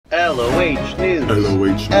LOH News. LOH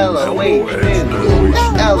News. LOH News.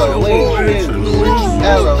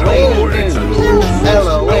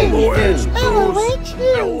 LOH News.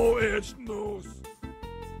 LOH News.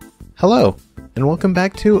 Hello, and welcome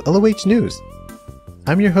back to LOH News.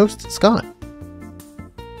 I'm your host, Scott.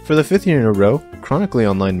 For the 5th year in a row, chronically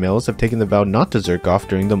online males have taken the vow not to zerk off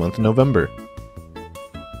during the month of November.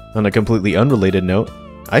 On a completely unrelated note,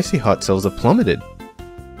 icy hot sales have plummeted.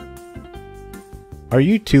 Are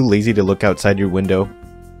you too lazy to look outside your window?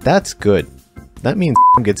 That's good. That means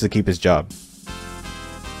gets to keep his job.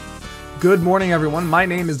 Good morning, everyone. My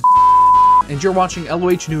name is and you're watching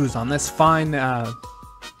LOH News on this fine,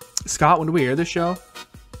 Scott, when do we air this show?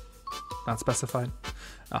 Not specified.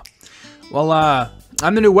 Oh. Well,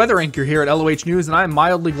 I'm the new weather anchor here at LOH News, and I'm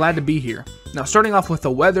mildly glad to be here. Now, starting off with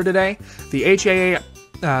the weather today, the HAA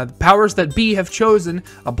powers that be have chosen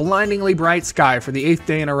a blindingly bright sky for the 8th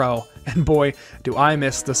day in a row. And boy, do I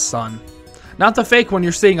miss the sun. Not the fake one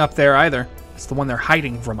you're seeing up there either. It's the one they're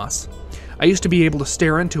hiding from us. I used to be able to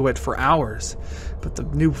stare into it for hours, but the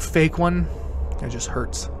new fake one, it just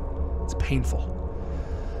hurts. It's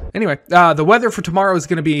painful. Anyway, the weather for tomorrow is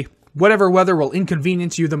going to be whatever weather will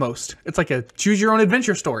inconvenience you the most. It's like a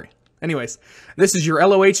choose-your-own-adventure story. Anyways, this is your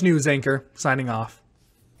LOH News anchor, signing off.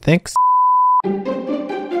 Thanks.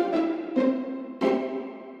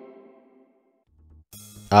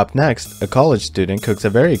 Up next, a college student cooks a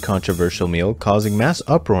very controversial meal causing mass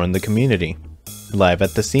uproar in the community. Live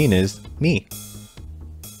at the scene is me.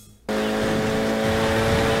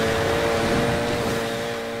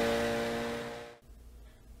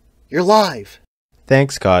 You're live!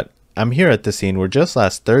 Thanks, Scott. I'm here at the scene where just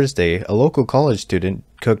last Thursday, a local college student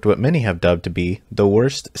cooked what many have dubbed to be the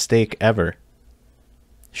worst steak ever.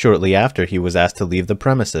 Shortly after, he was asked to leave the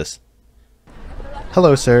premises.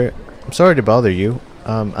 Hello, sir. I'm sorry to bother you.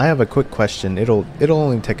 I have a quick question. It'll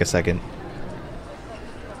only take a second.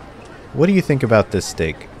 What do you think about this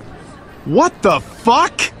steak? What the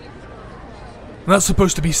fuck? That's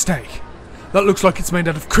supposed to be steak. That looks like it's made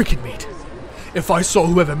out of cricket meat. If I saw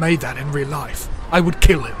whoever made that in real life, I would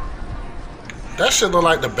kill him. That shit look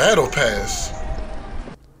like the battle pass.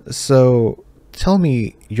 So, tell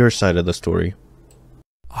me your side of the story.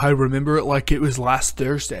 I remember it like it was last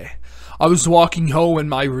Thursday. I was walking home and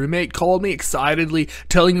my roommate called me excitedly,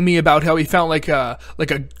 telling me about how he found like a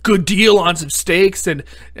good deal on some steaks and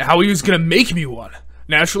how he was gonna make me one.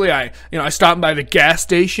 Naturally, I stopped by the gas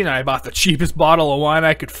station and I bought the cheapest bottle of wine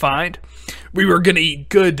I could find. We were gonna eat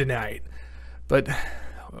good tonight, but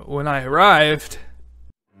when I arrived,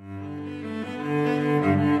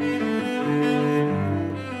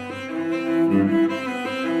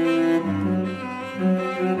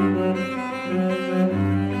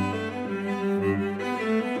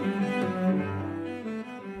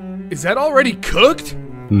 is that already cooked?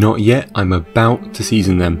 Not yet, I'm about to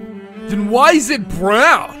season them. Then why is it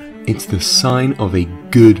brown? It's the sign of a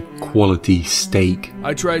good quality steak.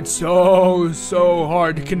 I tried so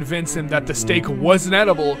hard to convince him that the steak wasn't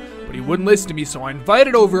edible, but he wouldn't listen to me, so I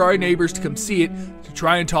invited over our neighbors to come see it to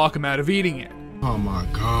try and talk him out of eating it. Oh my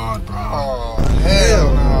god, bro. Oh,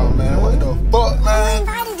 hell no, man. What the fuck, man?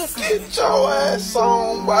 Get your ass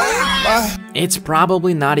on, boy. It's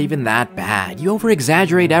probably not even that bad. You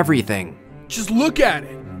over-exaggerate everything. Just look at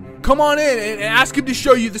it. Come on in and ask him to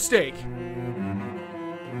show you the steak.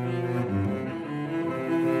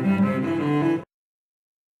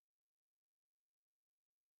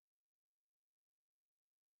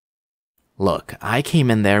 Look, I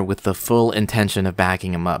came in there with the full intention of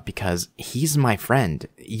backing him up because he's my friend.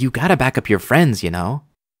 You gotta back up your friends, you know?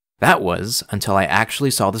 That was until I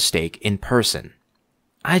actually saw the steak in person.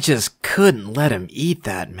 I just couldn't let him eat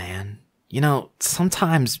that, man. You know,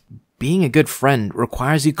 sometimes being a good friend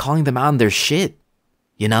requires you calling them out on their shit,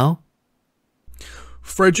 you know?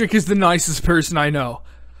 Frederick is the nicest person I know.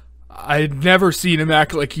 I'd never seen him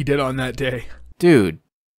act like he did on that day. Dude,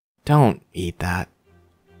 don't eat that.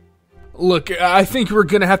 Look, I think we're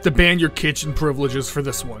gonna have to ban your kitchen privileges for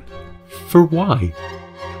this one. For why?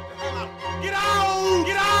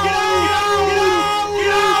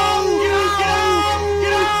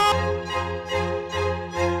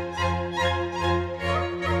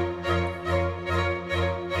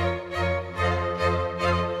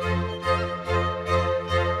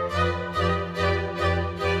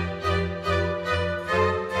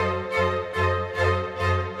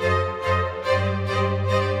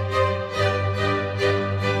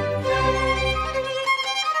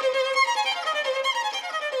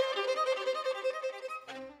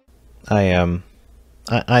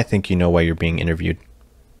 I think you know why you're being interviewed.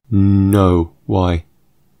 No, why?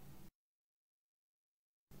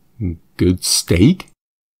 Good steak?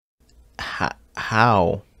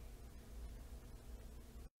 How?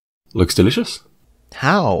 Looks delicious.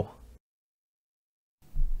 How?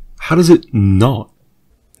 How does it not?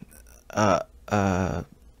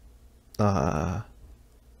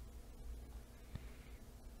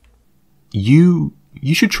 You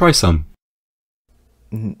should try some.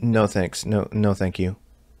 No thanks. No thank you.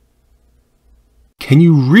 Can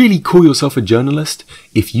you really call yourself a journalist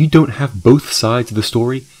if you don't have both sides of the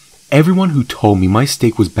story? Everyone who told me my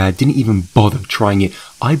steak was bad didn't even bother trying it.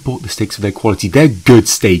 I bought the steaks for their quality. They're good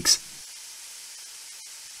steaks.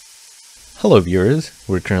 Hello viewers,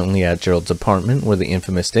 we're currently at Gerald's apartment where the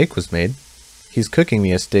infamous steak was made. He's cooking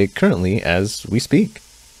me a steak currently as we speak.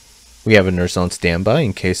 We have a nurse on standby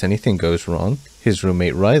in case anything goes wrong. His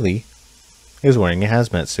roommate Riley is wearing a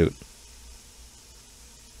hazmat suit.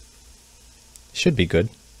 Should be good.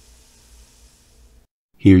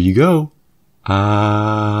 Here you go.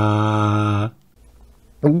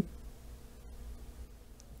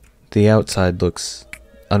 The outside looks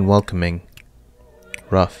unwelcoming,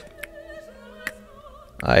 rough.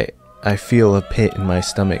 I feel a pit in my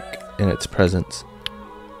stomach in its presence.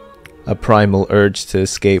 A primal urge to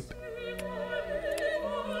escape.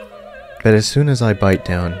 But as soon as I bite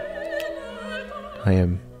down, I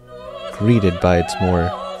am greeted by its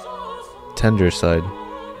more tender side.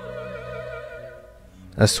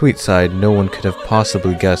 A sweet side no one could have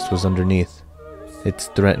possibly guessed was underneath its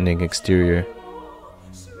threatening exterior.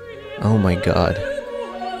 Oh my god,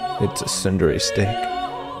 it's a cindery steak.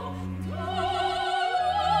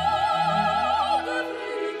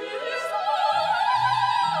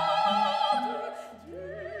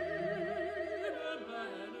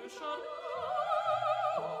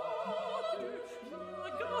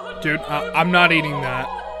 Dude, I'm not eating that.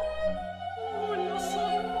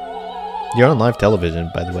 You're on live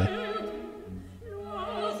television, by the way.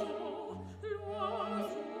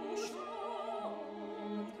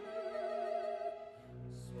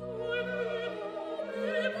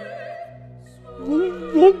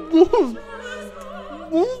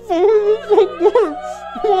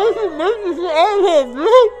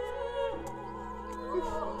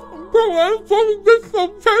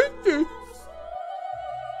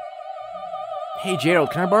 Hey Gerald,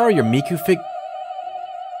 can I borrow your Miku fig?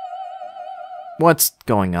 What's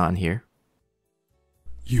going on here?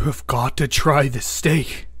 You have got to try this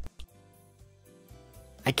steak.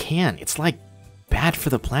 I can't. It's like bad for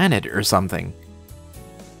the planet or something.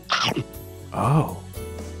 Oh.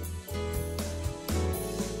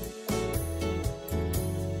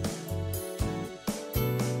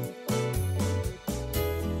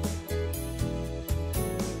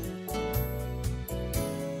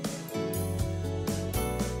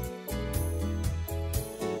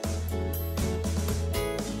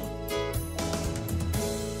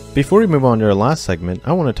 Before we move on to our last segment,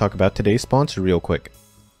 I want to talk about today's sponsor real quick.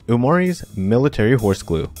 Umari's Military Horse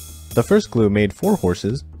Glue. The first glue made for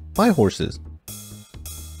horses, by horses.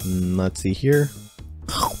 Let's see here.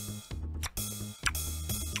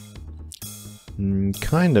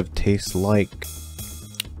 Kind of tastes like...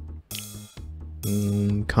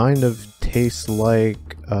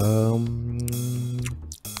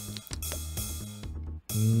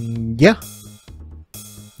 yeah.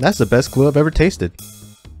 That's the best glue I've ever tasted.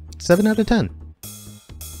 7 out of 10.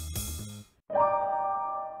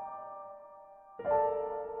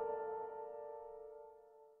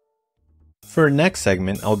 For our next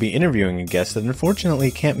segment, I'll be interviewing a guest that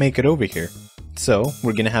unfortunately can't make it over here. So,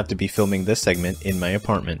 we're gonna have to be filming this segment in my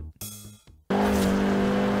apartment.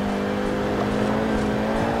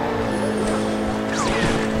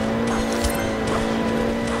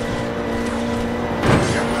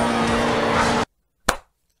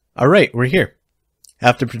 Alright, we're here. I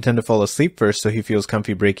have to pretend to fall asleep first so he feels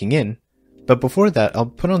comfy breaking in, but before that I'll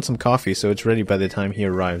put on some coffee so it's ready by the time he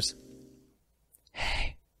arrives.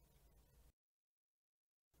 Hey.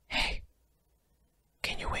 Hey.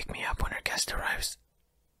 Can you wake me up when our guest arrives?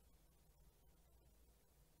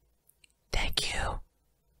 Thank you.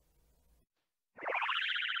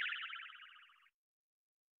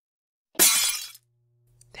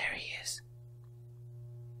 There he is.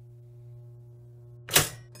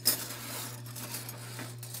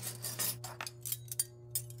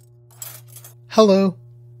 Hello.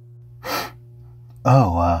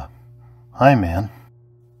 Oh, hi, man.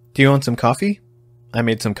 Do you want some coffee? I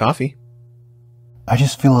made some coffee. I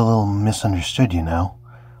just feel a little misunderstood, you know?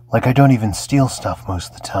 Like I don't even steal stuff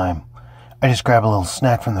most of the time. I just grab a little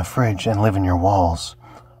snack from the fridge and live in your walls.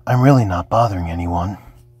 I'm really not bothering anyone.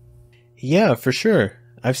 Yeah, for sure.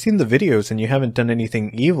 I've seen the videos and you haven't done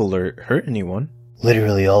anything evil or hurt anyone.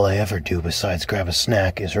 Literally all I ever do besides grab a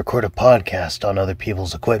snack is record a podcast on other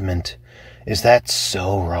people's equipment. Is that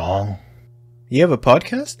so wrong? You have a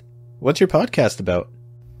podcast? What's your podcast about?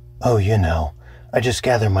 Oh, you know. I just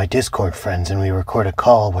gather my Discord friends and we record a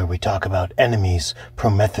call where we talk about enemies,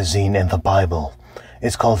 promethazine, and the Bible.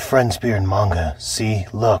 It's called Friends, Beer, and Manga. See?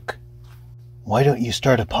 Look. Why don't you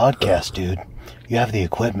start a podcast, dude? You have the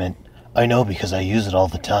equipment. I know because I use it all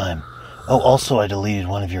the time. Oh, also I deleted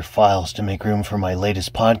one of your files to make room for my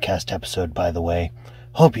latest podcast episode, by the way.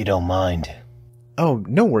 Hope you don't mind. Oh,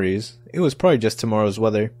 no worries. It was probably just tomorrow's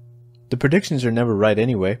weather. The predictions are never right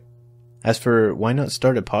anyway. As for why not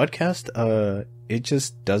start a podcast, it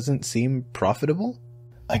just doesn't seem profitable?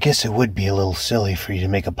 I guess it would be a little silly for you to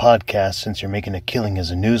make a podcast since you're making a killing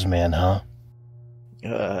as a newsman, huh?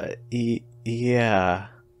 Yeah.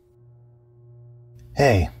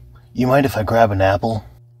 Hey, you mind if I grab an apple?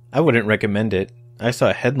 I wouldn't recommend it. I saw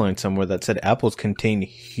a headline somewhere that said apples contain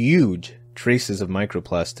huge traces of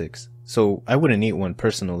microplastics, so I wouldn't eat one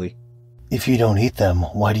personally. If you don't eat them,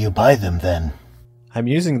 why do you buy them then? I'm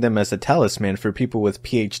using them as a talisman for people with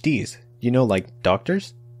PhDs. You know, like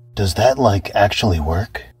doctors? Does that, actually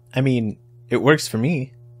work? I mean, it works for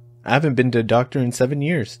me. I haven't been to a doctor in 7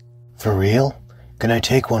 years. For real? Can I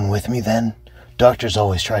take one with me then? Doctors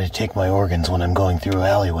always try to take my organs when I'm going through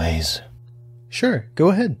alleyways. Sure, go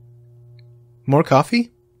ahead. More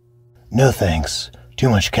coffee? No thanks. Too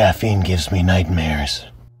much caffeine gives me nightmares.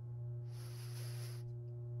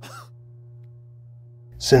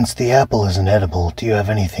 Since the apple isn't edible, do you have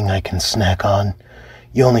anything I can snack on?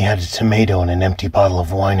 You only had a tomato and an empty bottle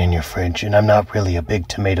of wine in your fridge, and I'm not really a big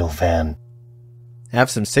tomato fan. Have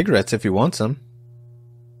some cigarettes if you want some.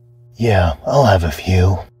 Yeah, I'll have a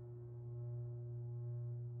few.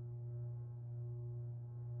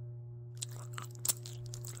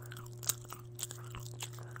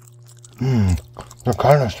 They're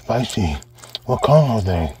kind of spicy. What color are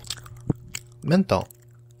they? Menthol.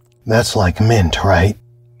 That's like mint, right?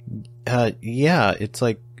 Yeah, it's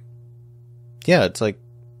like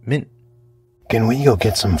mint. Can we go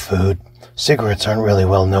get some food? Cigarettes aren't really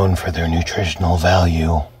well known for their nutritional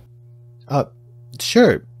value.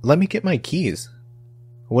 Sure. Let me get my keys.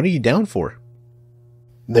 What are you down for?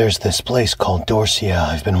 There's this place called Dorsia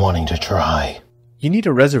I've been wanting to try. You need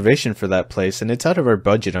a reservation for that place, and it's out of our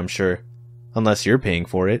budget, I'm sure. Unless you're paying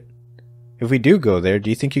for it. If we do go there, do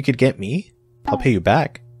you think you could get me? I'll pay you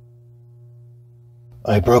back.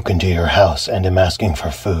 I broke into your house and am asking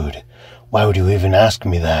for food. Why would you even ask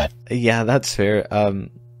me that? Yeah, that's fair.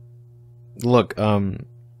 Look, I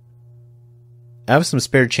have some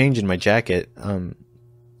spare change in my jacket.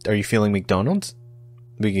 Are you feeling McDonald's?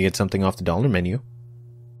 We could get something off the dollar menu.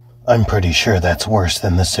 I'm pretty sure that's worse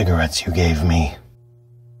than the cigarettes you gave me.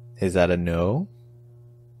 Is that a no?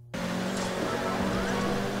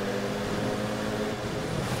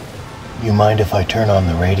 You mind if I turn on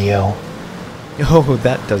the radio? Oh,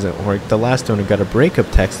 that doesn't work. The last owner got a breakup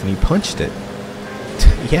text and he punched it.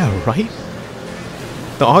 Yeah, right?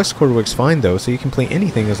 The aux cord works fine though, so you can play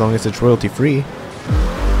anything as long as it's royalty free.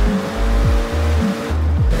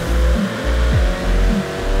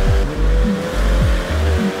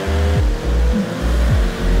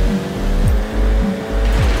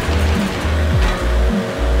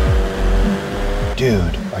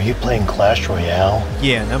 Dude, are you playing Clash Royale?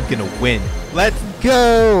 Yeah, and I'm gonna win. Let's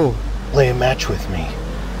go! Play a match with me.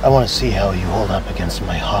 I want to see how you hold up against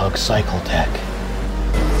my hog cycle tech.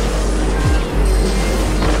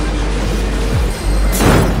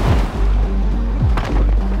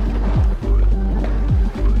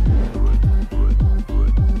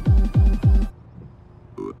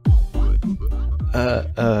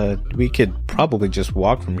 We could probably just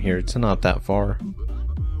walk from here. It's not that far.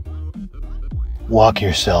 Walk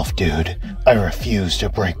yourself, dude. I refuse to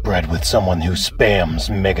break bread with someone who spams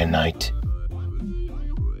Mega Knight.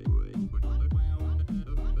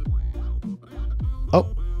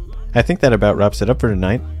 Oh, I think that about wraps it up for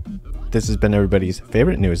tonight. This has been everybody's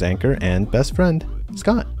favorite news anchor and best friend,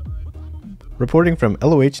 Scott, reporting from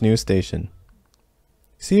LOH News Station.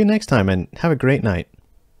 See you next time and have a great night.